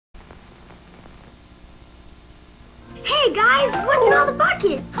Hey, guys, what's in all the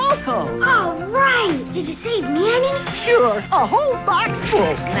buckets? Cocoa. Oh, right. Did you save me any? Sure, a whole box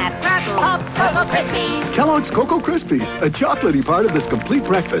full. Snap, crackle, pop, Cocoa Krispies. Kellogg's Cocoa Krispies, a chocolatey part of this complete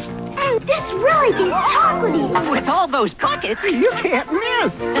breakfast. And this really tastes chocolatey. With all those buckets, you can't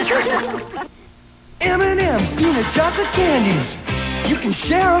miss. M&M's peanut chocolate candies. You can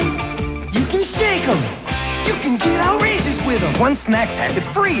share them. You can shake them. You can get outrageous with them. One snack packet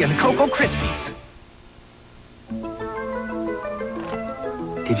free in Cocoa Krispies.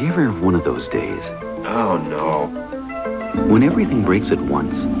 Did you ever have one of those days? Oh, no. When everything breaks at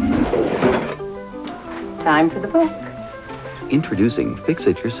once? Time for the book. Introducing Fix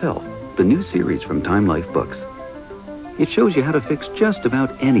It Yourself, the new series from Time Life Books. It shows you how to fix just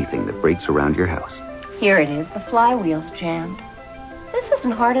about anything that breaks around your house. Here it is. The flywheel's jammed. This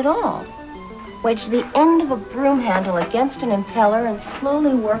isn't hard at all. Wedge the end of a broom handle against an impeller and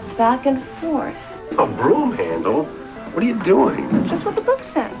slowly work back and forth. A broom handle? What are you doing? Just what the book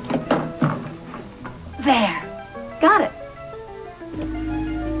says. There. Got it.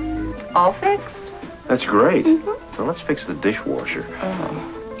 All fixed. That's great. Mm-hmm. Now let's fix the dishwasher.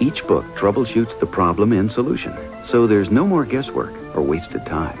 Each book troubleshoots the problem and solution, so there's no more guesswork or wasted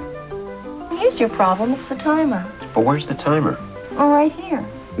time. Here's your problem. It's the timer. But where's the timer? Oh, right here.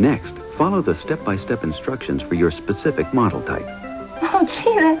 Next, follow the step-by-step instructions for your specific model type. Oh,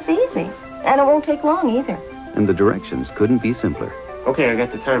 gee, that's easy. And it won't take long either. And the directions couldn't be simpler. Okay, I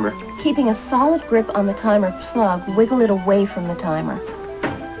got the timer. Keeping a solid grip on the timer plug, wiggle it away from the timer.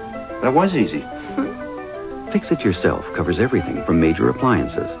 That was easy. Fix It Yourself covers everything from major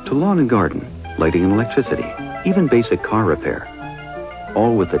appliances to lawn and garden, lighting and electricity, even basic car repair.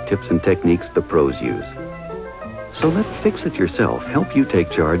 All with the tips and techniques the pros use. So let Fix It Yourself help you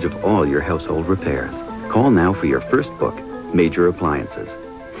take charge of all your household repairs. Call now for your first book, Major Appliances.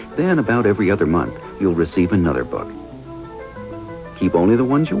 Then about every other month, you'll receive another book. Keep only the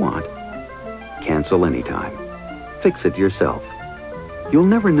ones you want. Cancel anytime. Fix It Yourself. You'll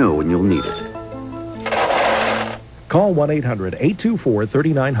never know when you'll need it. Call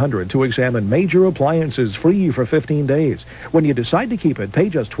 1-800-824-3900 to examine Major Appliances free for 15 days. When you decide to keep it, pay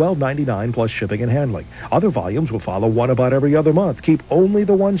just $12.99 plus shipping and handling. Other volumes will follow one about every other month. Keep only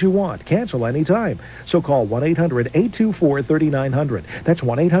the ones you want. Cancel anytime. So call 1-800-824-3900. That's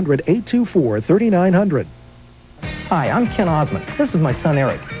 1-800-824-3900. Hi, I'm Ken Osmond. This is my son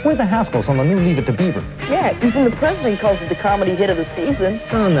Eric. We're the Haskells on the new Leave It to Beaver. Yeah, even the president calls it the comedy hit of the season.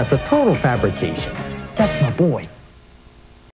 Son, that's a total fabrication. That's my boy.